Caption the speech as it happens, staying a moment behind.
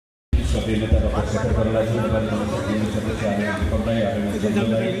श्रद्धेय नेता डाक्टर शेखर कोइरालाजी, नेपाली कांग्रेसका केन्द्रीय सदस्य आदरणीय दीपक राई, आदरणीय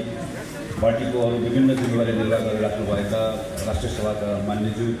सञ्जय, पार्टीको अरू विभिन्न जिम्मेवारी निर्वाह गरेर राख्नुभएका राष्ट्रिय सभाका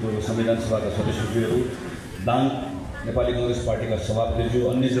मान्यज्यू, पूर्व संविधान सभाका सदस्यज्यूहरू, दाङ नेपाली कांग्रेस पार्टीका सभापतिज्यू,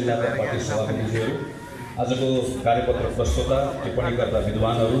 अन्य जिल्लाका पार्टी सभापतिज्यूहरू, आजको कार्यपत्र प्रस्तोता, टिप्पणीकर्ता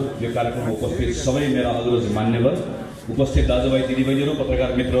विद्वानहरू, यो कार्यक्रममा उपस्थित सबै मेरा अग्रज मान्यवर, उपस्थित दाजुभाइ दिदीबहिनीहरू,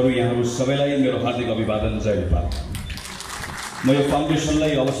 पत्रकार मित्रहरू, यहाँहरू सबैलाई मेरो हार्दिक अभिवादन, जय नेपाल। म यो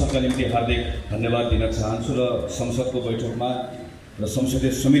फाउन्डेसनलाई अवसरका निम्ति हार्दिक धन्यवाद दिन चाहन्छु र संसदको बैठकमा र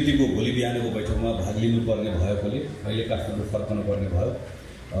संसदीय समितिको भोलि बिहानको बैठकमा भाग लिनुपर्ने भएकोले अहिले काठमाडौँ फर्कनुपर्ने भयो।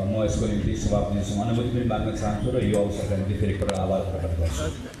 म यसको निम्ति सभापतिसँग अनुमति पनि माग्न चाहन्छु र यो अवसरका निम्ति फेरि एकपल्ट आभार प्रकट गर्छु।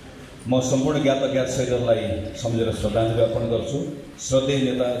 म सम्पूर्ण ज्ञात अज्ञात शहीदहरूलाई सम्झेर श्रद्धाञ्जली अर्पण गर्छु। श्रद्धेय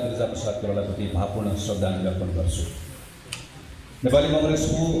नेता गिरिजाप्रसाद कोइरालाप्रति भावपूर्ण श्रद्धाञ्जली अर्पण गर्छु। नेपाली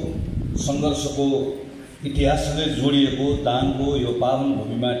कांग्रेसको सङ्घर्षको इतिहासले जोडिएको दाङको यो पावन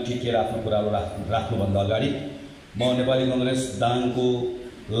भूमिमा टिकेर आफ्नो कुराहरू राख्नुभन्दा अगाडि म नेपाली कांग्रेस दाङको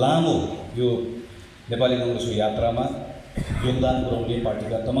लामो यो नेपाली कांग्रेसको यात्रामा योगदान पुर्याउने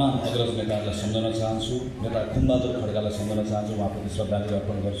पार्टीका तमाम अग्रज नेताहरूलाई सम्झन चाहन्छु। नेता 𝐂𝐚𝐦𝐿 खड्गालाई सम्झन चाहन्छु, उहाँप्रति श्रद्धाञ्जली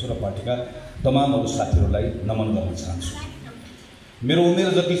अर्पण गर्छु र पार्टीका तमाम अरू साथीहरूलाई नमन गर्न चाहन्छु। मेरो उमेर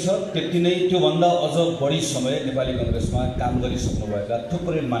जति छ त्यति नै त्योभन्दा अझ बढी समय नेपाली कांग्रेसमा काम गरिसक्नुभएका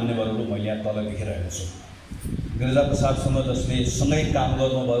थुप्रै मान्यवरहरू मैले यहाँ तल लेखिरहेको छु। गिरिजाप्रसादसँग जसले सँगै काम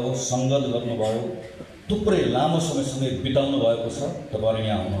गर्नुभयो, सङ्गत गर्नुभयो, थुप्रै लामो समयसँगै बिताउनु भएको छ, तपाईँहरू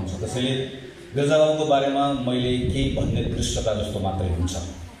यहाँ हुनुहुन्छ। त्यसैले गिरिजाबाबुको बारेमा मैले केही भन्ने दृश्यता जस्तो मात्रै हुन्छ।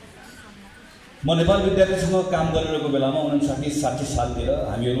 म नेपाल विद्यार्थीसँग काम गरिरहेको बेलामा 59-60 सालतिर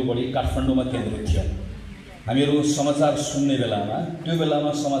हामीहरू बढी काठमाडौँमा केन्द्रित थियौँ। हामीहरू समाचार सुन्ने बेलामा त्यो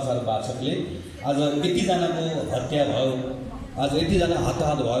बेलामा समाचार वाचकले आज यतिजनाको हत्या भयो, आज यतिजना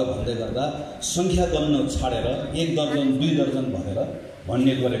हताहत भयो भन्दै गर्दा सङ्ख्या गन्न छाडेर 1 दर्जन 2 दर्जन भनेर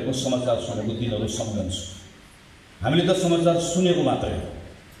भन्ने गरेको समाचार सुनेको दिनहरू सम्झन्छु। हामीले त समाचार सुनेको मात्रै हो,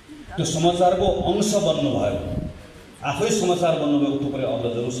 त्यो समाचारको अंश बन्नुभयो, आफै समाचार बन्नुभएको थुप्रै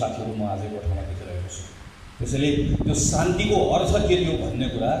अग्रजहरू साथीहरू म आजै कोठामा देखिरहेको छु। त्यसैले त्यो शान्तिको अर्थ के थियो भन्ने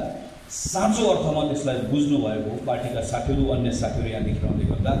कुरा साँचो अर्थमा त्यसलाई बुझ्नु भएको पार्टीका साथीहरू, अन्य साथीहरू यहाँ देखिरहँदै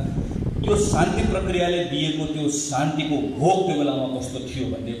गर्दा त्यो शान्ति प्रक्रियाले दिएको त्यो शान्तिको भोग त्यो बेलामा कस्तो थियो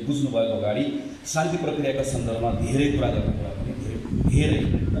भन्ने बुझ्नुभएको अगाडि शान्ति प्रक्रियाका सन्दर्भमा धेरै कुरा गर्ने कुरा पनि धेरै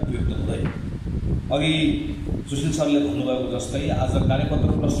उपयुक्त हुँदैन। अघि सुशील सरले भन्नुभएको जस्तै आज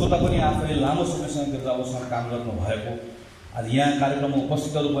कार्यपत्र प्रस्तोता पनि आफैले लामो समयसँग गिरिजाबाबुसँग काम गर्नुभएको, आज यहाँ कार्यक्रममा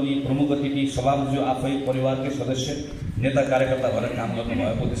उपस्थितहरू पनि प्रमुख अतिथि, सभापति आफै परिवारकै सदस्य, नेता कार्यकर्ता भएर काम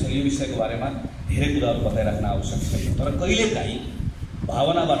गर्नुभएको। त्यसैले यो विषयको बारेमा धेरै कुराहरू बताइराख्न आवश्यक छैन। तर कहिलेकाहीँ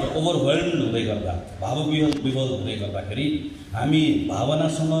भावनाबाट ओभरवेल्ड हुँदै गर्दा, भावविह्वल हुँदै गर्दाखेरि हामी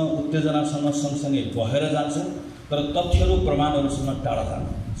भावनासँग, उत्तेजनासँग सँगसँगै बहेर जान्छौँ, तर तथ्यहरू प्रमाणहरूसँग टाढा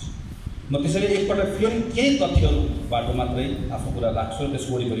जान्छ। म त्यसैले एकपल्ट फेरि केही तथ्यहरूबाट मात्रै आफ्नो कुरा राख्छु र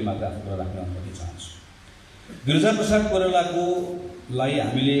त्यसको वरिपरि मात्रै आफ्नो कुरा राख्न अनुमति चाहन्छु। गिरिजाप्रसाद कोइरालाको लाई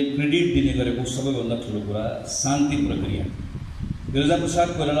हामीले क्रेडिट दिने गरेको सबैभन्दा ठुलो कुरा शान्ति प्रक्रिया। गिरिजाप्रसाद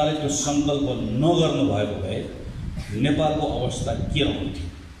कोइरालाले त्यो सङ्कल्प नगर्नु भएको भए नेपालको अवस्था के रहन्थ्यो?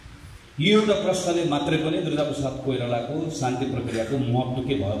 यो एउटा प्रश्नले मात्रै पनि गिरिजाप्रसाद कोइरालाको शान्ति प्रक्रियाको महत्त्व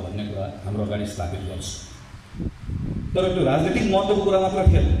के भयो भन्ने कुरा हाम्रो अगाडि स्थापित गर्छ। तर त्यो राजनीतिक महत्त्वको कुरा मात्र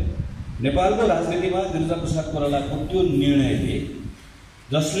थिएन। नेपालको राजनीतिमा गिरिजाप्रसाद कोइरालाको त्यो निर्णयले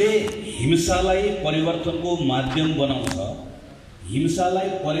जसले हिंसालाई परिवर्तनको माध्यम बनाउँछ, हिंसालाई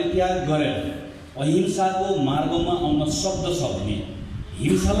परित्याग गरेर अहिंसाको मार्गमा आउन सक्दछ भने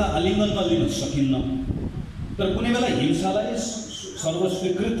हिंसालाई आलिङ्गनमा लिन सकिन्न। तर कुनै बेला हिंसालाई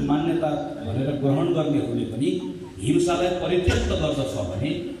सर्वस्वीकृत मान्यता भनेर ग्रहण गर्नेहरूले पनि हिंसालाई परित्यक्त गर्दछ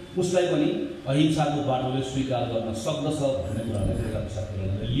भने उसलाई पनि अहिंसाको बाटोले स्वीकार गर्न सक्दछ भन्ने कुरालाई गिरिजाप्रसाद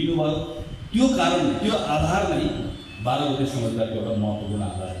कोइरालाले लिनुभयो। त्यो कारण, त्यो आधार नै 12 गते समझदारको एउटा महत्त्वपूर्ण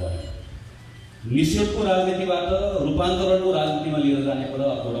आधार भयो। निषेधको राजनीतिबाट रूपान्तरणको राजनीतिमा लिएर जाने कुरा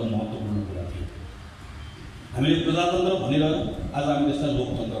अर्को एउटा महत्त्वपूर्ण कुरा थियो। हामीले प्रजातन्त्र भनिरहँ, आज हामी त्यसलाई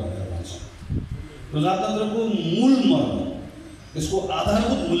लोकतन्त्र भनेर भन्छौँ। प्रजातन्त्रको मूल मर्म, यसको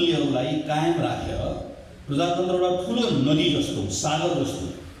आधारभूत मूल्यहरूलाई कायम राखेर प्रजातन्त्र एउटा ठुलो नदी जस्तो, सागर जस्तो,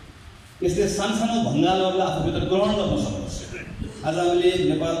 यसले सानसानो भङ्गालहरूलाई आफूभित्र ग्रहण गर्न सक्दछ। आज हामीले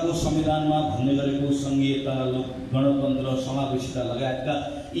नेपालको संविधानमा भन्ने गरेको संघीयता, गणतन्त्र, समावेशिता लगायतका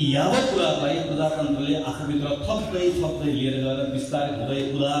यी यावत कुराहरूलाई प्रजातन्त्रले आफूभित्र थप्दै लिएर गएर विस्तारित हुँदै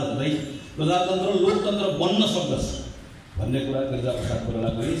उदार हुँदै प्रजातन्त्र लोकतन्त्र बन्न सक्दछ भन्ने कुरा गिरिजाप्रसाद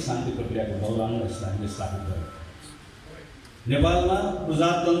कोइरालाको शान्ति प्रक्रियाको दौरान हामीले स्थापित गर्यौँ। नेपालमा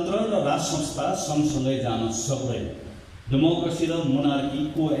प्रजातन्त्र र राज संस्था सँगसँगै जान सक्दैन। डेमोक्रेसी र मोनार्की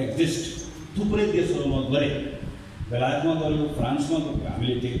को एक्जिस्ट थुप्रै देशहरूमा गरे। बेलायतमा गरेको, फ्रान्समा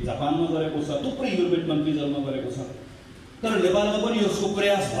हामीले जापानमा गरेको छ, थुप्रै युरोपियन कन्ट्रिजहरूमा गरेको छ। तर नेपालमा पनि यसको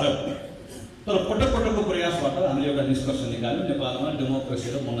प्रयास भयो। तर पटक पटकको प्रयासबाट हामीले एउटा निष्कर्ष निकाल्यौँ, नेपालमा डेमोक्रेसी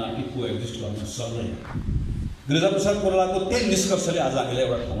र मोनार्की कोएक्जिस्ट गर्न सक्दैन। गिरिजाप्रसाद कोइरालाको त्यही निष्कर्षले आज हामीलाई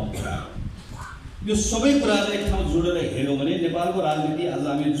एउटा ठाउँमा पुर्यायो। यो सबै कुरालाई एक ठाउँ जोडेर हेऱ्यौँ भने नेपालको राजनीति आज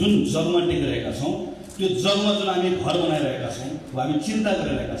हामी जुन जगमा टेकिरहेका छौँ, त्यो जगमा जुन हामी घर बनाइरहेका छौँ, हामी चिन्ता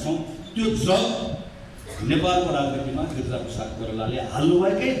गरिरहेका छौँ, त्यो जग नेपालको राजनीतिमा गिरिजाप्रसाद कोइरालाले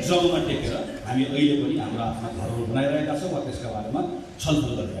हाल्नुभएकै जगमा टेकेर हामी अहिले पनि हाम्रो आफ्ना घरहरू बनाइरहेका छौँ वा त्यसका बारेमा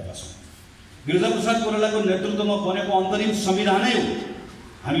छलफल गरिरहेका छौँ। गिरिजाप्रसाद कोइरालाको नेतृत्वमा बनेको अन्तरिम संविधानै हो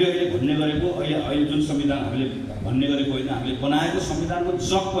हामीले अहिले भन्ने गरेको, अहिले जुन संविधान हामीले भन्ने गरेको होइन, हामीले बनाएको संविधानको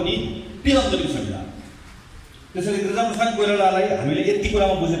जग पनि त्यो अन्तरिम संविधान। त्यसैले गिरिजाप्रसाद कोइरालालाई हामीले यति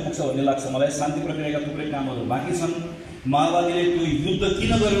कुरामा बुझ्न पुग्छ भन्ने लाग्छ मलाई। शान्ति प्रक्रियाका थुप्रै कामहरू बाँकी छन्। माओवादीले त्यो युद्ध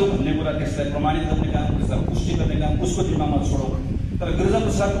किन गर्यो भन्ने कुरा, त्यसलाई प्रमाणित गर्ने काम, त्यसलाई पुष्टि गर्ने काम उसको जिम्मामा छोडौँ। तर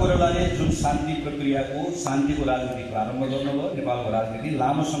गिरिजाप्रसाद कोइरालाले जुन शान्ति प्रक्रियाको, शान्तिको राजनीति प्रारम्भ गर्नुभयो, नेपालको राजनीति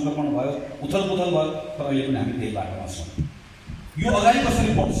लामो सङ्क्रमण भयो, उथलपुथल भयो, तर अहिले पनि हामी त्यही बाटोमा छौँ। यो अगाडि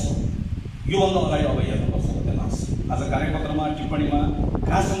कसरी बढ्छ, योभन्दा अगाडि अब हेर्नुपर्छ भन्ने लाग्छ। आज कार्यपत्रमा, टिप्पणीमा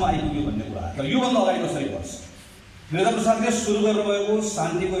कहाँसम्म आइपुग्यो भन्ने कुरा, तर योभन्दा अगाडि कसरी बढ्छ। गिरिजाप्रसादले सुरु गर्नुभएको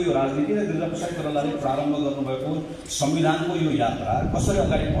शान्तिको यो राजनीति र गिरिजाप्रसाद कोइरालाले प्रारम्भ गर्नुभएको संविधानको यो यात्रा कसरी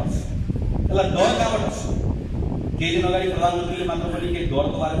अगाडि बढ्छ, यसलाई डर कहाँबाट छ। केही दिन अगाडि प्रधानमन्त्रीले मात्र पनि केही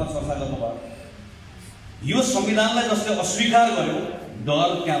डरको बारेमा चर्चा गर्नुभयो। यो संविधानलाई जसले अस्वीकार गर्यो, डर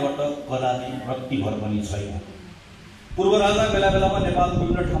त्यहाँबाट कदापि रत्तिभर पनि छैन। पूर्व राजा बेला बेलामा नेपालको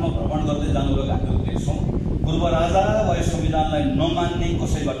विभिन्न ठाउँमा भ्रमण गर्दै जानुभएको हामीहरू देख्छौँ। पूर्व राजा वा यो संविधानलाई नमान्ने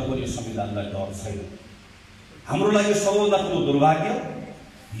कसैबाट पनि यो संविधानलाई डर छैन। हाम्रो लागि सबैभन्दा ठुलो दुर्भाग्य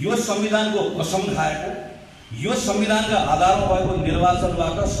यो संविधानको कसम खाएको, यो संविधानका आधारमा भएको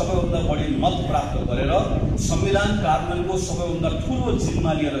निर्वाचनबाट सबैभन्दा बढी मत प्राप्त गरेर संविधान कार्यान्वयनको सबैभन्दा ठुलो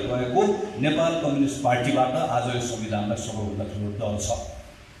जिम्मा लिएर गएको नेपाल कम्युनिस्ट पार्टीबाट आज यो संविधानलाई सबैभन्दा ठुलो डर छ।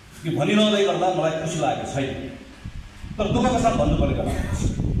 यो भनिरहँदै गर्दा मलाई खुसी लागेको छैन, तर दुःखका साथ भन्नुपर्ने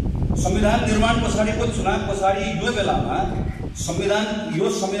कुरा संविधान निर्माण पछाडिको चुनाव पछाडि यो बेलामा यो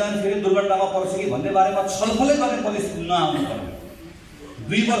संविधान फेरि दुर्घटनामा पर्छ कि भन्ने बारेमा छलफलै गर्ने परिस्थिति नआउनु पर्ने।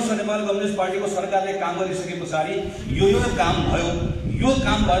 2 वर्ष नेपाल कम्युनिस्ट पार्टीको सरकारले काम गरिसके पछाडि यो काम भयो, यो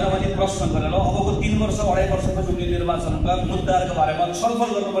काम भएन भने प्रश्न गरेर अबको 3 वर्ष 2.5 वर्षपछि हुने निर्वाचनका मुद्दाहरूको बारेमा छलफल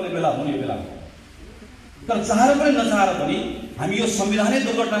गर्नुपर्ने बेला हुने बेला। तर चाहेर पनि नचाहेर पनि हामी यो संविधानै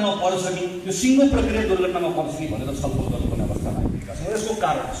दुर्घटनामा पर्छ कि यो सिङ्गो प्रक्रिया दुर्घटनामा पर्छ कि भनेर छलफल गर्नुपर्ने अवस्थामा आइपुगेका छौँ। यसको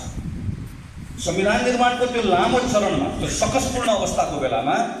कारण छ संविधान निर्माणको त्यो लामो चरणमा, त्यो सकसपूर्ण अवस्थाको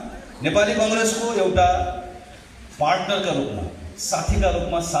बेलामा नेपाली कङ्ग्रेसको एउटा पार्टनरका रूपमा, साथीका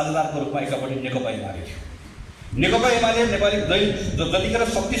रूपमा, साझेदारको रूपमा एकापट्टि नेकपा एमाले थियो। नेकपा एमाले नेपाली जतिखेर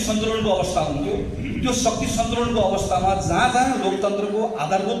शक्ति सन्तुलनको अवस्था हुन्थ्यो, त्यो शक्ति सन्तुलनको अवस्थामा जहाँ जहाँ लोकतन्त्रको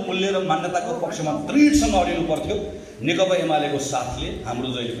आधारभूत मूल्य र मान्यताको पक्षमा दृढसँग अडिनु पर्थ्यो, नेकपा एमालेको साथले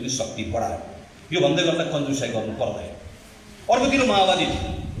हाम्रो जहिले पनि शक्ति बढायो। यो भन्दै गर्दा कन्जुसाइ गर्नु पर्दैन। अर्कोतिर माओवादी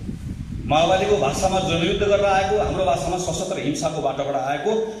थियो। माओवादीको भाषामा जनयुद्ध गरेर आएको, हाम्रो भाषामा सशस्त्र हिंसाको बाटोबाट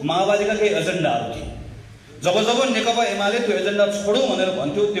आएको माओवादीका केही एजेन्डाहरू थिए। जब जब नेकपा एमाले त्यो एजेन्डा छोडौँ भनेर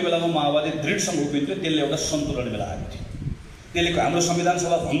भन्थ्यो, त्यो बेलामा माओवादी दृढसँग उभिन्थ्यो। त्यसले एउटा सन्तुलन मिलाएको थियो। त्यसले हाम्रो संविधान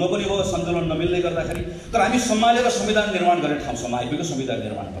सभा भङ्ग पनि भयो सन्तुलन नमिल्दै गर्दाखेरि। तर हामी सम्हालेर संविधान निर्माण गर्ने ठाउँसम्म आइपुग्यो, संविधान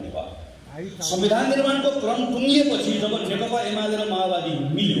निर्माण पनि भयो। संविधान निर्माणको क्रम टुङ्गिएपछि जब नेकपा एमाले र माओवादी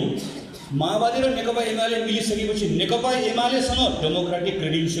मिल्यो, माओवादी र नेकपा एमाले मिलिसकेपछि नेकपा एमालेसँग डेमोक्रेटिक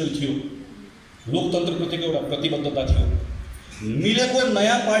क्रेडेन्सियल थियो, लोकतन्त्रप्रतिको एउटा प्रतिबद्धता थियो। मिलेको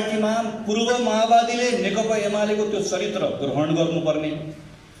नयाँ पार्टीमा पूर्व माओवादीले नेकपा एमालेको त्यो चरित्र ग्रहण गर्नुपर्ने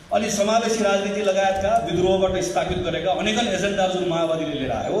अनि समावेशी राजनीति लगायतका विद्रोहबाट स्थापित गरेका अनेकन एजेन्डा जुन माओवादीले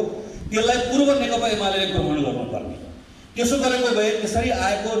लिएर आयो, त्यसलाई पूर्व नेकपा एमाले ग्रहण गर्नुपर्ने। त्यसो गरेको भए त्यसरी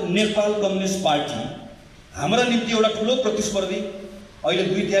आएको नेपाल कम्युनिस्ट पार्टी हाम्रा निम्ति एउटा ठुलो प्रतिस्पर्धी, अहिले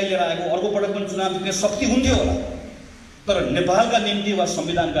 2/3 लिएर आएको, अर्को पटक पनि चुनाव जित्ने शक्ति हुन्थ्यो होला। तर नेपालका निम्ति वा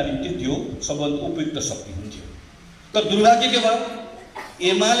संविधानका निम्ति त्यो सबभन्दा उपयुक्त शक्ति हुन्थ्यो। तर दुर्भाग्य के भयो,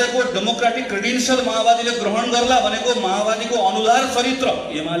 एमालेको डेमोक्रेटिक क्रेडेन्सियल माओवादीले ग्रहण गर्ला भनेको माओवादीको अनुदार चरित्र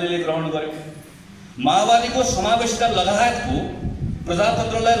एमालेले ग्रहण गर्यो। माओवादीको समावेशिता लगायतको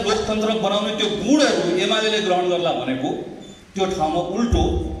प्रजातन्त्रलाई लोकतन्त्र बनाउने त्यो गुणहरू एमालेले ग्रहण गर्ला भनेको त्यो ठाउँमा उल्टो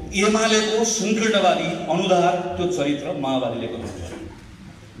एमालेको सङ्कीर्णवादी अनुदार त्यो चरित्र माओवादीले ग्रहण गर्यो।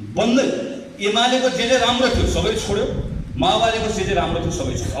 बन्दै एमालेको जे राम्रो थियो सबै छोड्यो, माओवादीको जे राम्रो थियो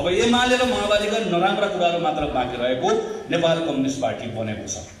सबै छोड्यो। अब एमाले र माओवादीका नराम्रा कुराहरू मात्र बाँकी रहेको नेपाल कम्युनिस्ट पार्टी बनेको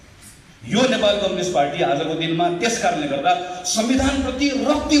छ। यो नेपाल कम्युनिस्ट पार्टी आजको दिनमा त्यस कारणले गर्दा संविधानप्रति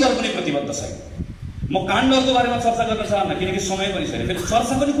रत्तिभर पनि प्रतिबद्ध छैन। म काण्डको बारेमा चर्चा गर्न चाहन्न किनकि समय पनि छैन। फेरि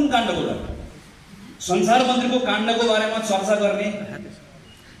चर्चा पनि कुन काण्डको गर्ने? संचार मन्त्रीको काण्डको बारेमा चर्चा गर्ने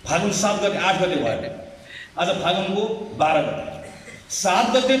फागुन 7 गते 8 गते भयो, आज फागुनको 12 गते 7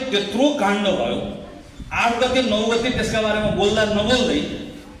 गते त्यत्रो काण्ड भयो, 8 गते 9 गते त्यसका बारेमा बोल्दा नबोल्दै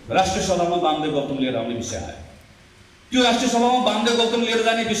राष्ट्रिय सभामा वामदेव गौतम लिएर आउने विषय आयो। त्यो राष्ट्रिय सभामा वामदेव गौतम लिएर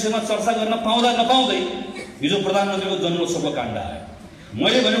जाने विषयमा चर्चा गर्न पाउँदा नपाउँदै हिजो प्रधानमन्त्रीको जन्मोत्सवको काण्ड आयो।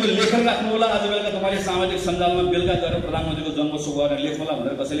 मैले भनेको लेखेर राख्नु होला, आज बेलुका तपाईँले सामाजिक सञ्जालमा बेलुका गएर प्रधानमन्त्रीको जन्मोत्सव गरेर लेख्नुहोला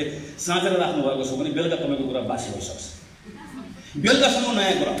भनेर कसैले साँचेर राख्नु भएको छ भने बेलुका तपाईँको कुरा बासी भइसक्छ, बेलुकासम्म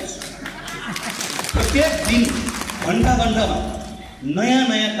नयाँ कुरा आउँछ। प्रत्येक दिन घन्टा घन्टामा नयाँ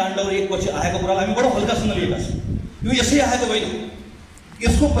नयाँ काण्डहरू एकपछि आएको कुरालाई हामी बडो हल्कासँग लिएका छौँ। यो यसै आएको होइन,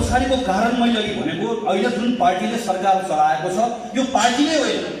 यसको पछाडिको कारण मैले अघि भनेको अहिले जुन पार्टीले सरकार चलाएको छ यो पार्टीले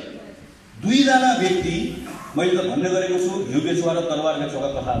होइन, दुईजना व्यक्ति, मैले त भन्ने गरेको छु घिउ बेचुवा र तरबार बेचुवाका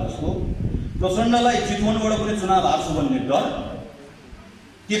कथा जस्तो प्रचण्डलाई चितवनबाट पनि चुनाव हार्छु भन्ने डर,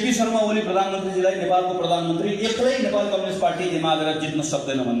 केपी शर्मा ओली प्रधानमन्त्रीजीलाई नेपालको प्रधानमन्त्री एक्लै नेपाल कम्युनिस्ट पार्टी एमालेर जित्न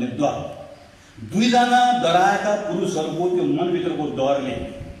सक्दैन भन्ने डर, दुईजना डराएका पुरुषहरूको त्यो मनभित्रको डरले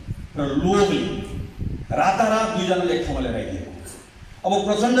र लोभले रातारात दुईजनाले एक ठाउँमा लिएर आइदिएको। अब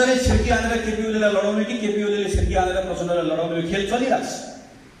प्रचण्डले छिर्की हानेर केपी ओलीलाई लडाउने कि केपी ओलीले छिर्की हानेर प्रचण्डलाई लडाउने खेल चलिरहेको छ,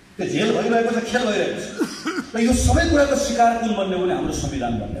 त्यो झेल भइरहेको छ, खेल भइरहेको छ। र यो सबै कुराको शिकार कुन बन्ने भने हाम्रो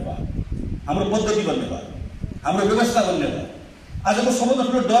संविधान बन्ने भयो, हाम्रो पद्धति बन्ने भयो, हाम्रो व्यवस्था बन्ने भयो। आजको सबभन्दा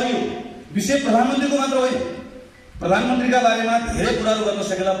ठुलो डर यो विषय प्रधानमन्त्रीको मात्र होइन, प्रधानमन्त्रीका बारेमा धेरै कुराहरू गर्न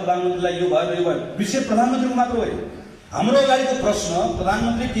सकेला, प्रधानमन्त्रीलाई यो भयो यो भयो, विषय प्रधानमन्त्रीको मात्र होइन। हाम्रो अगाडिको प्रश्न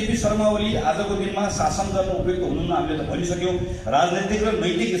प्रधानमन्त्री केपी शर्मा ओली आजको दिनमा शासन गर्न उपयुक्त हुनुहुन्न, हामीले त भनिसक्यौँ। राजनैतिक र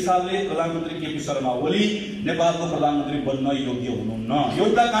नैतिक हिसाबले प्रधानमन्त्री केपी शर्मा ओली नेपालको प्रधानमन्त्री बन्न योग्य हुनुहुन्न।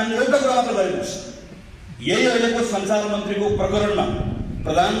 एउटा काण्ड एउटा कुरा मात्र गरेको छ, यही अहिलेको सञ्चार मन्त्रीको प्रकरणमा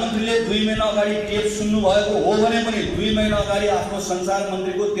प्रधानमन्त्रीले 2 महिना अगाडि टेप सुन्नु भएको हो भने पनि 2 महिना अगाडि आफ्नो सञ्चार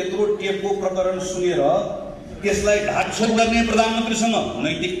मन्त्रीको त्यत्रो टेपको प्रकरण सुनेर त्यसलाई ढाकछोप गर्ने प्रधानमन्त्रीसँग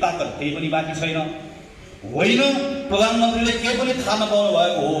नैतिक ताकत केही पनि बाँकी छैन। होइन, प्रधानमन्त्रीले के पनि थाहा नपाउनु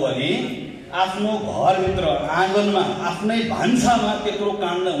भएको हो भने आफ्नो घरभित्र आँगनमा आफ्नै भान्सामा त्यत्रो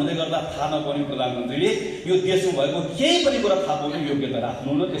काण्ड हुँदै गर्दा थाहा नपाउने प्रधानमन्त्रीले यो देशमा भएको केही पनि कुरा थाहा पाउने योग्यता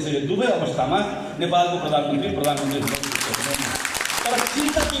राख्नुहुन्न। त्यसैले दुवै अवस्थामा नेपालको प्रधानमन्त्री तर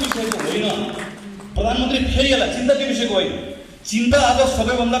चिन्ता त्यो विषयको होइन, प्रधानमन्त्री फेरि यसलाई चिन्ता त्यो विषयको होइन। चिन्ता अब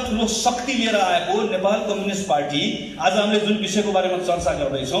सबैभन्दा ठुलो शक्ति लिएर आएको नेपाल कम्युनिस्ट पार्टी, आज हामीले जुन विषयको बारेमा चर्चा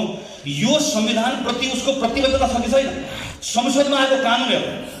गर्दैछौँ यो संविधानप्रति उसको प्रतिबद्धता छ कि छैन। संसदमा आएको कानुन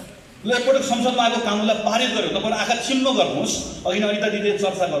हेर्नु, ल एकपटक संसदमा आएको कानुनलाई पारित गर्यो, तपाईँहरू आँखा चिम्नो गर्नुहोस्। अघि अनिता दिदीले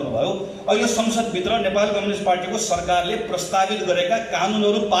चर्चा गर्नुभयो, अहिले संसदभित्र नेपाल कम्युनिस्ट पार्टीको सरकारले प्रस्तावित गरेका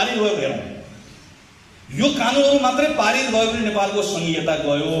कानुनहरू पारित भएको हेरौँ। यो कानुनहरू मात्रै पारित भयो भने नेपालको संघीयता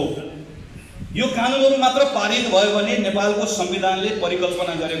गयो, यो कानुनहरू मात्र पारित भयो भने नेपालको संविधानले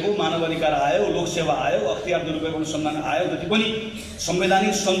परिकल्पना गरेको मानवाधिकार आयो, लोकसेवा आयो, अख्तियार दुरुपयोग अनुसन्धान आयो, जति पनि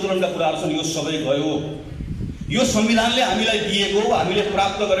संवैधानिक सन्तुलनका कुराहरू छन् यो सबै गयो। यो संविधानले हामीलाई दिएको, हामीले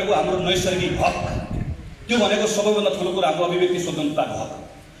प्राप्त गरेको हाम्रो नैसर्गिक हक, त्यो भनेको सबैभन्दा ठुलो कुरा हाम्रो अभिव्यक्ति स्वतन्त्रताको हक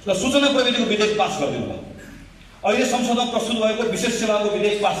र सूचना प्रविधिको विधेयक पास गरिदिनु भयो। अहिले संसदमा प्रस्तुत भएको विशेष सेवाको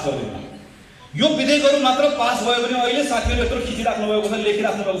विधेयक पास गरिदिनु भयो। यो विधेयकहरू मात्र पास भयो भने अहिले साथीहरू यत्रो खिचिराख्नु भएको छ,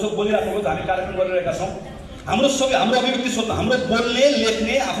 लेखिराख्नु भएको छ, बोलिराख्नु भएको छ, हामी कार्यक्रम गरिरहेका छौँ। हाम्रो सबै हाम्रो अभिव्यक्ति स्वतन्त्र, हाम्रो बोल्ने,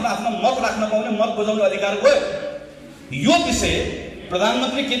 लेख्ने, आफ्नो आफ्नो मत राख्न पाउने, मत बुझाउने अधिकार गयो। यो विषय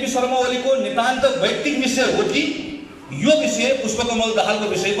प्रधानमन्त्री केपी शर्मा ओलीको नितान्त वैयक्तिक विषय हो कि यो विषय पुष्पकमल दाहालको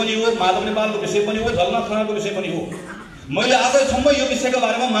विषय पनि हो, माधव नेपालको विषय पनि हो, झलनाथ खनालको विषय पनि हो। मैले आजसम्म यो विषयको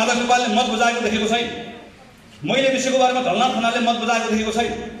बारेमा माधव नेपालले मत बुझाएको देखेको छैन, मैले विषयको बारेमा झलनाथ खनालले मत बुझाएको देखेको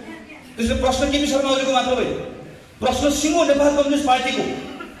छैन। त्यसले प्रश्न केपी शर्मा ओलीको मात्र होइन, प्रश्न सिङ्गो नेपाल कम्युनिस्ट पार्टीको।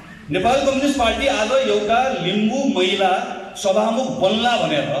 नेपाल कम्युनिस्ट पार्टी आज एउटा लिम्बू महिला सभामुख बन्ला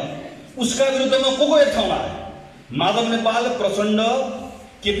भनेर उसका विरुद्धमा को एक ठाउँमा आयो। माधव नेपाल, प्रचण्ड,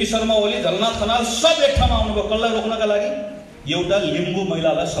 केपी शर्मा ओली, झलनाथ खनाल सब एक ठाउँमा आउनुभयो कसलाई रोक्नका लागि? एउटा लिम्बू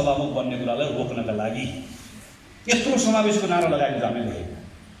महिलालाई सभामुख बन्ने कुरालाई रोक्नका लागि। यत्रो समावेशको नारा लगाएको हामीले देखेको।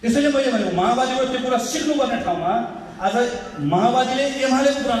 त्यसैले मैले भनेको माओवादीबाट त्यो कुरा सिक्नुपर्ने ठाउँमा आज माओवादीले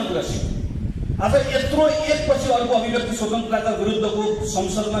एमालेको पुरानो कुरा सिक्यो। आज यत्रो एकपछि अर्को अभिव्यक्ति स्वतन्त्रताका विरुद्धको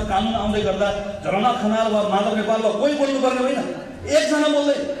संसदमा कानुन आउँदै गर्दा झलनाथ खनाल वा माधव नेपाल वा कोही बोल्नुपर्ने होइन, एकजना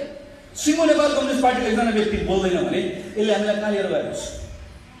बोल्दैन। सिङ्गो नेपाल कम्युनिस्ट पार्टीको एकजना व्यक्ति बोल्दैन भने यसले हामीलाई कहाँ लिएर गएको छ।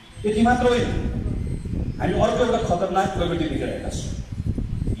 यति मात्र होइन, हामी अर्को एउटा खतरनाक प्रवृत्ति देखिरहेका छौँ।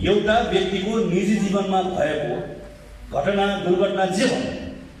 एउटा व्यक्तिको निजी जीवनमा भएको घटना, दुर्घटना जे भयो,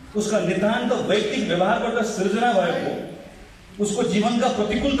 उसका नितान्त वैयक्तिक व्यवहारबाट सृजना भएको उसको जीवनका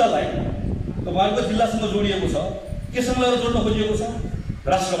प्रतिकूलतालाई तपाईँहरूको जिल्लासँग जोडिएको छ। केसँग लगेर जोड्न खोजिएको छ?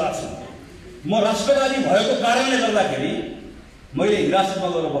 राष्ट्रवादसँग। म राष्ट्रवादी भएको कारणले गर्दाखेरि मैले हिरासतमा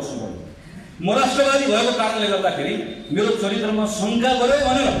गएर बस्नु पर्यो, म राष्ट्रवादी भएको कारणले गर्दाखेरि मेरो चरित्रमा शङ्का गर्यो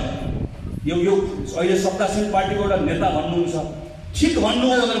भनेर यो अहिले सत्तासीन पार्टीको एउटा नेता भन्नुहुन्छ, ठिक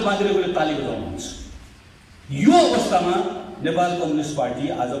भन्नुभयो भनेर बाँधिरहेको ताली बजाउनुहुन्छ। यो अवस्थामा नेपाल कम्युनिस्ट पार्टी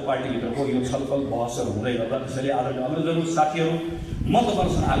आज पार्टीभित्रको यो छलफल बहसहरू हुँदै गर्दा त्यसैले आदरणीय अग्रजहरू साथीहरू म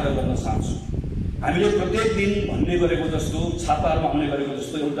तपाईँहरूसँग आग्रह गर्न चाहन्छु, हामीले प्रत्येक दिन भन्ने गरेको जस्तो छापाहरूमा आउने गरेको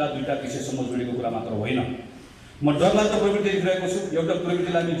जस्तो एउटा दुईटा विषयसम्म जोडेको कुरा मात्र होइन। म डरलाग्दो प्रवृत्ति देखिरहेको छु। एउटा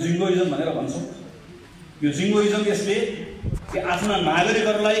प्रवृत्तिलाई हामी जिङ्गोइजम भनेर भन्छौँ। यो जिङ्गोइजम यसले आफ्ना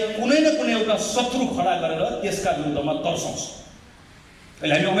नागरिकहरूलाई कुनै न कुनै एउटा शत्रु खडा गरेर त्यसका विरुद्धमा तर्साउँछ।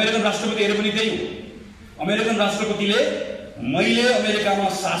 अहिले हामी अमेरिकन राष्ट्रपति हेरे पनि त्यही हो। अमेरिकन राष्ट्रपतिले मैले अमेरिकामा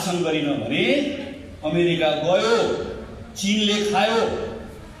शासन गरिनँ भने अमेरिका गयो, चीनले खायो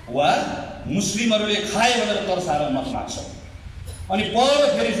वा मुस्लिमहरूले खाए भनेर तर्साएर मत माग्छ। अनि पर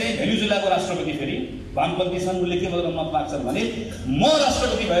फेरि चाहिँ भेनेजुएलाको राष्ट्रपति फेरि वामपन्थी छन्, उसले के भनेर मत माग्छन् भने म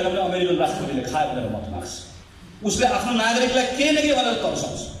राष्ट्रपति भएर भने अमेरिकन राष्ट्रपतिले खायो भनेर मत माग्छ। उसले आफ्नो नागरिकलाई केही न केही भनेर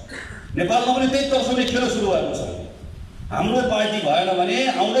तर्साउँछ। नेपालमा पनि त्यही तर्साउने खेल सुरु भएको छ। हाम्रो पार्टी भएन भने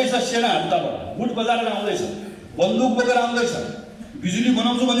आउँदैछ सेना हप्ताबाट, बुट बजारेर आउँदैछ, बन्दुक बोकेर आउँदैछ, बिजुली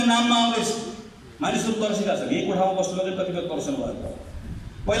बनाउँछु भन्ने नाममा आउँदैछ। मानिसहरू तर्सेका छन्। यही कोठामा बस्नुलाई कतिपय तर्सन भएको।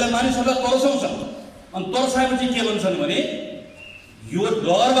 पहिला मानिसहरूलाई तर्साउँछ, अनि तर्साएपछि के भन्छन् भने यो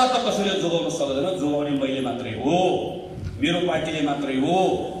डरबाट कसैले जोगाउन सक्दैन, जोगाउने मैले मात्रै हो, मेरो पार्टीले मात्रै हो,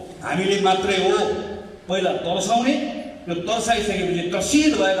 हामीले मात्रै हो। पहिला तर्साउने, यो तर्साइसकेपछि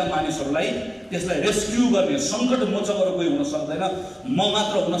त्रसित भएका मानिसहरूलाई त्यसलाई रेस्क्यु गर्ने, सङ्कट मोचकहरू कोही हुन सक्दैन, म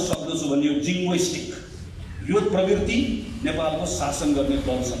मात्र हुन सक्दछु भन्ने यो जिङ्गोइस्टिक यो प्रवृत्ति नेपालको शासन गर्ने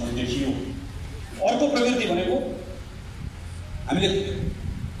दलसँग देखियो। अर्को प्रवृत्ति भनेको हामीले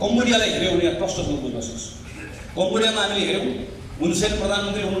कम्बोडियालाई हेऱ्यौँ भने प्रश्नसँग बुझ्न सक्छौँ। कम्बोडियामा हामीले हेऱ्यौँ, हुन सेन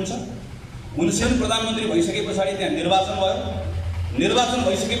प्रधानमन्त्री हुनुहुन्छ। हुन सेन प्रधानमन्त्री भइसके पछाडि त्यहाँ निर्वाचन भयो। निर्वाचन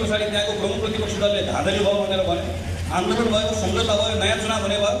भइसके पछाडि त्यहाँको प्रमुख प्रतिपक्षी दलले धाँधली भयो भनेर भन्यो, आन्दोलन भयो, सम्झौता भयो, नयाँ चुनाव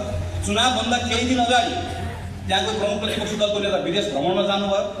हुने भयो। चुनावभन्दा केही दिन अगाडि त्यहाँको प्रमुख प्रतिपक्षी दलको नेता विदेश भ्रमणमा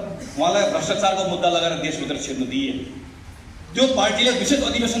जानुभयो। उहाँलाई भ्रष्टाचारको मुद्दा लगाएर देशभित्र छिर्न दिए। त्यो पार्टीले विशेष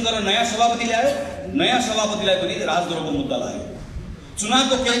अधिवेशन गरेर नयाँ सभापति ल्यायो। नयाँ सभापतिलाई पनि राजद्रोहको मुद्दा लाग्यो।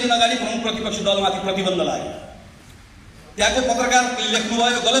 चुनावको केही दिन अगाडि प्रमुख प्रतिपक्षी दलमाथि प्रतिबन्ध लाग्यो। त्यहाँको पत्रकारले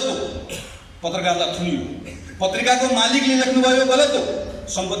लेख्नुभयो गलत हो, पत्रकारलाई थुनियो। पत्रिकाको मालिकले लेख्नुभयो गलत हो,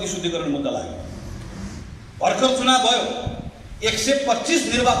 सम्पत्ति शुद्धिकरण मुद्दा लाग्यो। भर्खर चुनाव भयो, 125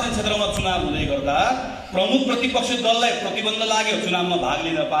 निर्वाचन क्षेत्रमा चुनाव हुँदै गर्दा प्रमुख प्रतिपक्षी दललाई प्रतिबन्ध लाग्यो, चुनावमा भाग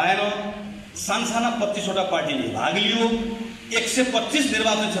लिन पाएन। सानसाना 25वटा पार्टीले भाग लियो। 125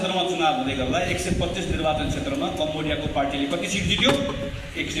 निर्वाचन क्षेत्रमा चुनाव हुँदै गर्दा 125 निर्वाचन क्षेत्रमा कम्बोडियाको पार्टीले कति सिट जित्यो?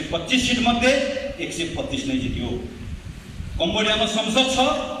 125 सिट मध्ये 125 नै जित्यो। कम्बोडियामा संसद छ,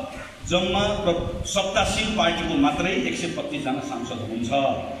 जम्मा सत्तासीन पार्टीको मात्रै 125 जना सांसद हुन्छ।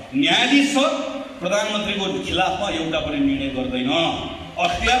 न्यायाधीश छ, प्रधानमन्त्रीको खिलाफमा एउटा पनि निर्णय गर्दैन।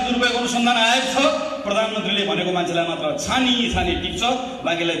 अख्तियार दुरुपयोग अनुसन्धान आयोग छ, प्रधानमन्त्रीले भनेको मान्छेलाई मात्र छानी टिप्छ,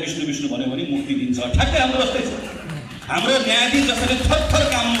 बाँकीलाई विष्णु विष्णु भन्यो भने मुक्ति दिन्छ। ठ्याक्कै हाम्रो जस्तै छ। हाम्रो न्यायाधीश जसरी थरथर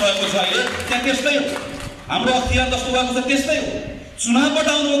काम भएको छ अहिले त्यहाँ त्यस्तै हो। हाम्रो अख्तियार जस्तो भएको छ त्यस्तै हो। चुनावबाट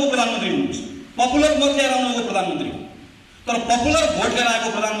आउनुभएको प्रधानमन्त्री हुनुहुन्छ, पपुलर मत ल्याएर आउनुभएको प्रधानमन्त्री हो। तर पपुलर भोट लिएर आएको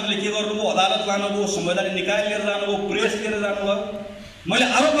प्रधानमन्त्रीले के गर्नुभयो? अदालत लानुभयो, संवैधानिक निकाय लिएर जानुभयो, प्रेस लिएर जानुभयो। मैले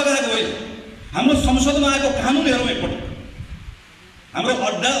आरोप लगाएको होइन, हाम्रो संसदमा आएको कानुन हेरौँ एकपटक। हाम्रो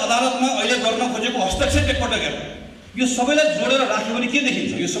अदालतमा अहिले गर्न खोजेको हस्तक्षेप एकपटक हेरौँ। यो सबैलाई जोडेर राख्यो भने के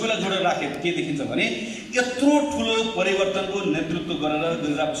देखिन्छ? यो सबैलाई जोडेर राखे के देखिन्छ भने यत्रो ठुलो परिवर्तनको नेतृत्व गरेर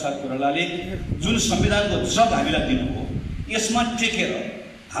गिरिजाप्रसाद कोइरालाले जुन संविधानको जब हामीलाई दिनुभयो, यसमा टेकेर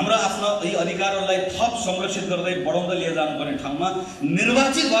हाम्रा आफ्ना यी अधिकारहरूलाई थप संरक्षित गर्दै बढाउँदै लिएर जानुपर्ने ठाउँमा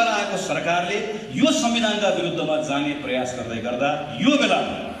निर्वाचित भएर आएको सरकारले यो संविधानका विरुद्धमा जाने प्रयास गर्दै गर्दा यो बेला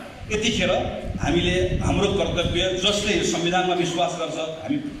यतिखेर हामीले हाम्रो कर्तव्य, जसले संविधानमा विश्वास गर्छ,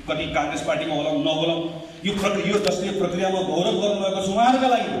 हामी कति काङ्ग्रेस पार्टीमा होलाौँ नहोलाौँ, यो जसले प्रक्रियामा गौरव गर्नुभएको छ उहाँहरूका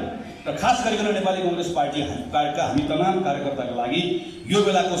लागि र खास गरिकन नेपाली कङ्ग्रेस पार्टीका हामी तमाम कार्यकर्ताका लागि यो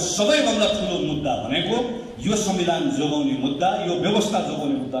बेलाको सबैभन्दा ठुलो मुद्दा भनेको यो संविधान जोगाउने मुद्दा, यो व्यवस्था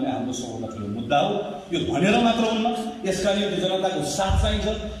जोगाउने मुद्दा नै हाम्रो सबैभन्दा ठुलो मुद्दा हो। यो भनेर मात्र हुन्न, यसका निम्ति जनताको साथ चाहिन्छ।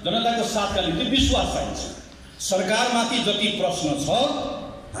 जनताको साथका निम्ति विश्वास चाहिन्छ। सरकारमाथि जति प्रश्न छ,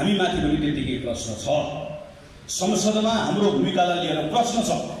 हामीमाथि पनि त्यतिकै प्रश्न छ। संसदमा हाम्रो भूमिकालाई लिएर प्रश्न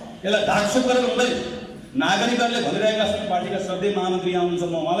छ। यसलाई ढाकछोप गरेर हुँदैन। नागरिकहरूले भनिरहेका छन्, पार्टीका श्रद्धेय महामन्त्री आउनुहुन्छ,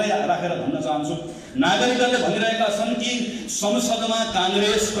 म उहाँलाई राखेर भन्न चाहन्छु, नागरिकहरूले भनिरहेका छन् कि संसदमा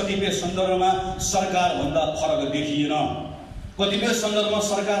काङ्ग्रेस कतिपय सन्दर्भमा सरकारभन्दा फरक देखिएन, कतिपय सन्दर्भमा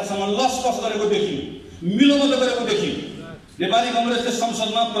सरकारसँग लसपस गरेको देखियो, मिलोमतो गरेको देखियो। नेपाली कङ्ग्रेसले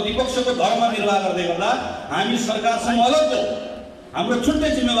संसदमा प्रतिपक्षको धर्म निर्वाह गर्दै गर्दा हामी सरकारसँग अलग हो, हाम्रो छुट्टै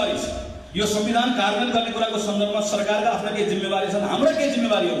जिम्मेवारी छ। यो संविधान कार्यान्वयन गर्ने कुराको सन्दर्भमा सरकारका आफ्ना केही जिम्मेवारी छन्, हाम्रा केही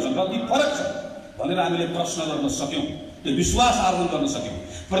जिम्मेवारीहरू छन्, कति फरक छ भनेर हामीले प्रश्न गर्न सक्यौं, त्यो विश्वास आर्जन गर्न सक्यौं।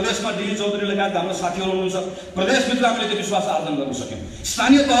 प्रदेशमा डिजी चौधरी लगायत हाम्रो साथीहरू हुनुहुन्छ, प्रदेशभित्र हामीले त्यो विश्वास आर्जन गर्न सक्यौं,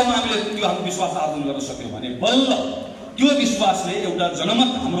 स्थानीय तहमा हामीले त्यो हाम्रो विश्वास आर्जन गर्न सक्यौं भने बल्ल त्यो विश्वासले एउटा जनमत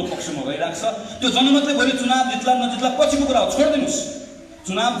हाम्रो पक्षमा गइरहेको छ। त्यो जनमतले भोलि चुनाव जित्ला नजित्ला पछिको कुरा हो, छोडिदिनुस्।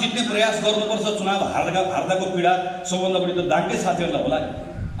 चुनाव जित्ने प्रयास गर्नुपर्छ, चुनाव हार्दाको पीडा सबभन्दा बढी त दाङकै साथीहरूलाई होला नि।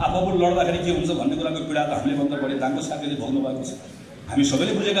 आफू लड्दाखेरि के हुन्छ भन्ने कुराको पीडा त हामीले भन्दा बढी दाङको साथीले भोग्नु भएको छ, हामी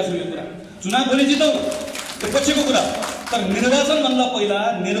सबैले बुझेका छौँ यो कुरा। चुनाव भोलि जितौँ त्यो पछिको कुरा, तर निर्वाचनभन्दा पहिला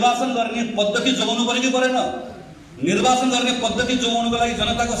निर्वाचन गर्ने पद्धति जोगाउनु पर्यो कि परेन? निर्वाचन गर्ने पद्धति जोगाउनुको लागि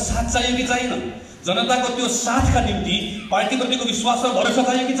जनताको साथ चाहियो कि चाहिएन? जनताको त्यो साथका निम्ति पार्टीप्रतिको विश्वास र भरोसा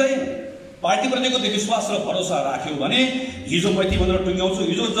चाहियो कि चाहिएन? पार्टीप्रतिको त्यो विश्वास र भरोसा राख्यो भने हिजो म यति भनेर टुङ्ग्याउँछु,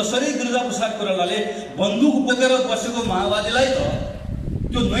 हिजो जसरी गिरिजाप्रसाद कोइरालाले बन्दुक बोकेर बसेको माओवादीलाई त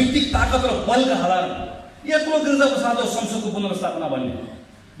त्यो नैतिक ताकत र बलका आधारमा यत्रो गिरिजाप्रसादको संसदको पुनर्स्थापना भन्ने,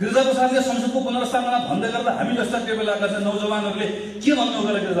 गिरिजाप्रसादले संसदको पुनर्स्थापना भन्दै गर्दा हामी जस्ता त्यो बेलाका चाहिँ नौजवानहरूले के भन्नु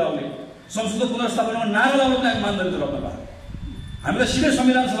होला? गिरिजाले संसदको पुनर्स्थापनामा नारा लाउनु पनि हामी मान्दैन थियो। रत्न हामीलाई सिधै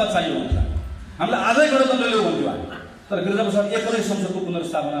संविधान सभा चाहियो भन्छ, हामीलाई आजै गणतन्त्र ल्याऊ भन्थ्यो हामी, तर गिरिजाप्रसाद एक्लै संसदको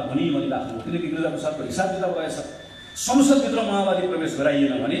पुनर्स्थापना भनिराख्नु, किनकि गिरिजाप्रसादको हिसाब किताब रहेछ। संसदभित्र माओवादी प्रवेश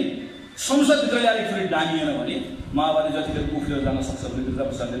गराइएन भने, संसदभित्रले अलिक फेरि डामिएन भने माओवादी जतिखेर उफ्रेर जान सक्छ भने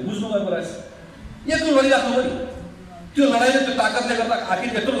गिरिजाप्रसादले बुझ्नु भएको रहेछ। यत्रो लडिराख्नु भयो, त्यो लडाइले त्यो ताकतले गर्दा आखिर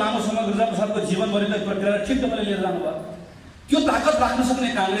यत्रो लामो समय गिरिजाप्रसादको जीवनभरिको प्रक्रियालाई ठिक ढङ्गले लिएर जानुभयो। त्यो ताकत राख्न सक्ने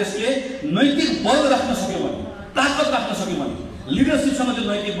काङ्ग्रेसले नैतिक बल राख्न सक्यो भने, ताकत राख्न सक्यो भने, लिडरसिपसँग त्यो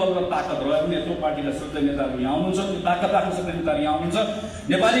नैतिक बल र ताकत रह्यो भने यत्रो पार्टीका श्रद्धेय नेताहरू यहाँ आउनुहुन्छ, त्यो ताकत राख्न सक्ने नेताहरू यहाँ आउनुहुन्छ।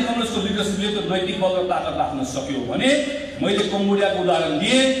 नेपाली कङ्ग्रेसको लिडरसिपले त्यो नैतिक बल र ताकत राख्न सक्यो भने, मैले कम्बोडियाको उदाहरण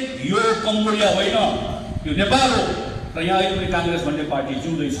दिएँ, यो कम्बोडिया होइन, यो नेपाल हो र यहाँ अहिले पनि काङ्ग्रेस भन्ने पार्टी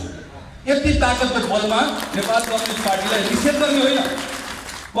जिउँदैछ। यति ताकतको बलमा नेपाल कम्युनिस्ट पार्टीलाई निषेध गर्ने होइन,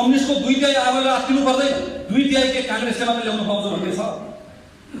 कम्युनिस्टको 2/3 आएर आत्तिनु पर्दैन। 2/3 के काङ्ग्रेसले मात्रै ल्याउन पाउँछ भन्ने छ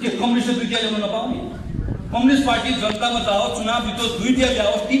के? कम्युनिस्टले 2/3 ल्याउन नपाउने? कम्युनिस्ट पार्टी जनतामा जाओस्, चुनाव जितोस्, 2/3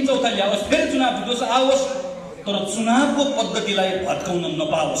 ल्याओस्, 3/4 ल्याओस्, फेरि चुनाव जितोस्, आओस्, तर चुनावको पद्धतिलाई भत्काउन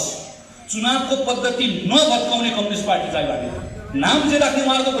नपाओस्। चुनावको पद्धति नभत्काउने कम्युनिस्ट पार्टी चाहियो हामीलाई। नाम चाहिँ राख्ने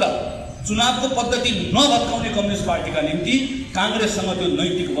उहाँहरूको कुरा, चुनावको पद्धति नभत्काउने कम्युनिस्ट पार्टीका निम्ति काङ्ग्रेससँग त्यो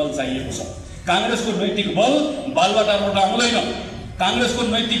नैतिक बल चाहिएको छ। काङ्ग्रेसको नैतिक बल बालबाटारबाट आउँदैन, काङ्ग्रेसको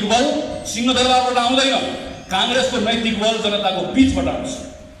नैतिक बल सिंहदरबारबाट आउँदैन, काङ्ग्रेसको नैतिक बल जनताको बीचबाट आउँछ।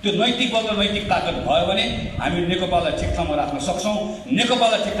 त्यो नैतिक बल र नैतिक ताकत भयो भने हामी नेकपालाई ठिक ठाउँमा राख्न सक्छौँ।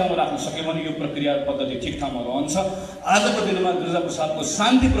 नेकपालाई ठिक ठाउँमा राख्न सक्यो भने यो प्रक्रिया पद्धति ठिक ठाउँमा रहन्छ। आजको दिनमा गिरिजाप्रसादको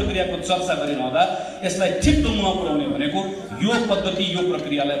शान्ति प्रक्रियाको चर्चा गरिरहँदा यसलाई ठिक ढङ्गमा पुर्याउने भनेको यो पद्धति, यो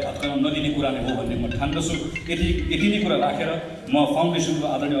प्रक्रियालाई भत्काउन नदिने कुरा नै हो भन्ने म ठान्दछु। यति नै कुरा राखेर म फाउन्डेसनको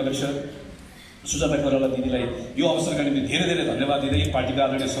आदरणीय अध्यक्ष सुजाता कोइराला दिदीलाई यो अवसरका निम्ति धेरै धेरै धन्यवाद दिँदै पार्टीका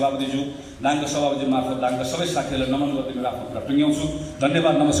आदरणीय सभापतिज्यू, दाङका सभापति मार्फत दाङका सबै साथीहरूलाई नमन गर्दै मेरो आफ्नो कुरा टुङ्ग्याउँछु।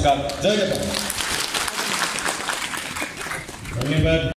 धन्यवाद, नमस्कार, जय नेपाल। धन्यवाद।